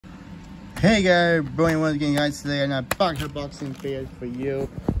Hey guys, Brian once again guys. Today I'm unboxing video for you.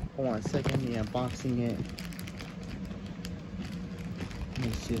 Hold on a second, me unboxing it. Let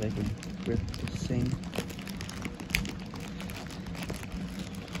me see if I can rip this thing.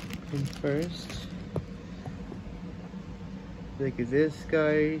 And first, look at this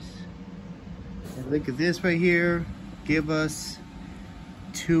guys. And look at this right here. Give us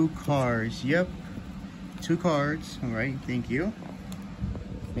 2 cards. Yep, 2 cards. Alright, thank you.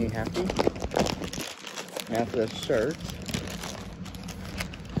 Make me happy. After the shirt.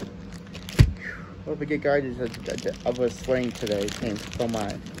 Don't forget guys, I was sweating today from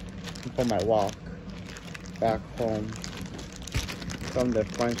my walk back home from the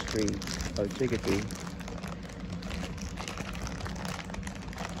front street of Chicopee.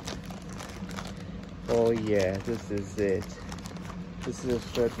 Oh yeah, this is it. This is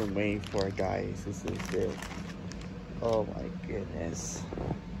a shirt I'm waiting for guys. This is it. Oh my goodness.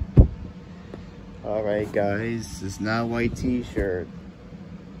 Alright guys, it's not a white t-shirt.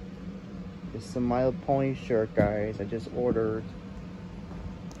 It's a My Little Pony shirt guys. I just ordered.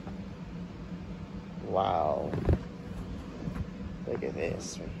 Wow. Look at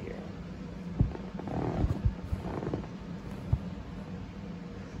this right here.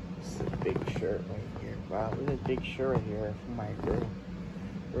 This is a big shirt right here. Wow, look at the big shirt right here for my girl.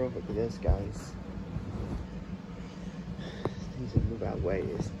 Look at this guys. Needs to move out of the way.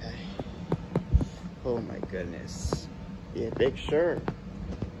 Oh my goodness. Yeah, big shirt.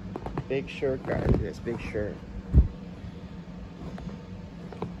 Big shirt, guys. This big shirt.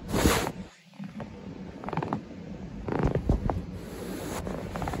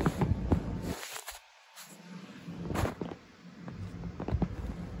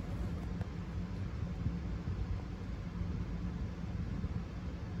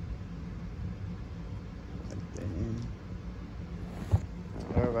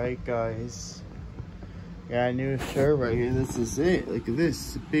 Alright guys, got a new shirt right here. This is it. Look at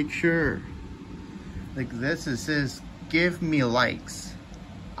this, a big shirt. Like this, it says give me likes.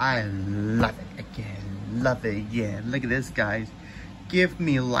 I love it again, love it again. Look at this guys, give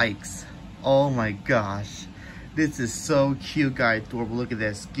me likes. Oh my gosh, this is so cute guys, adorable. Look at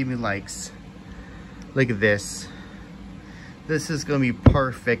this, give me likes. Look at this. This is gonna be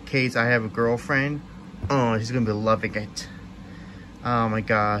perfect in case I have a girlfriend. Oh, she's gonna be loving it. Oh my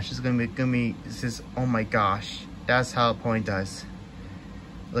gosh, it's gonna be, this is, oh my gosh. That's how a pony does.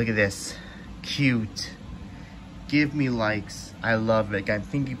 Look at this. Cute. Give me likes. I love it. I'm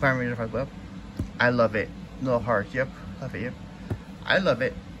thinking primary web. I love it. Little heart. Yep. Love it. Yep. I love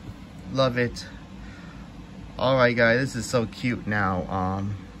it. Love it. Alright guys, this is so cute now.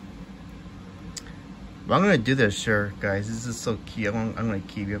 I'm gonna do this shirt, guys. This is so cute. I'm gonna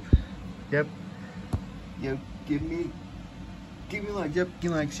keep it. Yep. Yep. Give me likes, yep,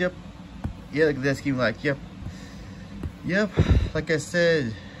 give me likes, yep. Yeah, look at this, give me likes, yep. Yep, like I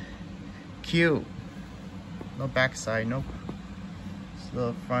said, cute. No back side, nope. It's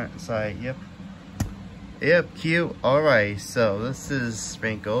the front side, yep. Yep, cute. Alright, so this is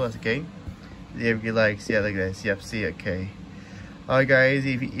Sprinkle, that's okay. If you likes, yeah, look at this, yep, see, okay. Alright guys,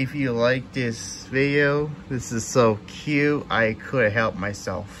 if you like this video, this is so cute, I couldn't help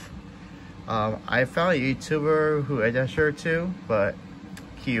myself. I found a YouTuber who had that shirt too, but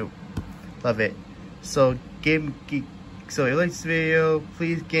cute, love it. So if you like this video,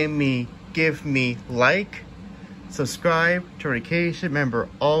 please give me like, subscribe, turn notification. Remember,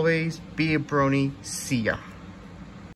 always be a brony. See ya.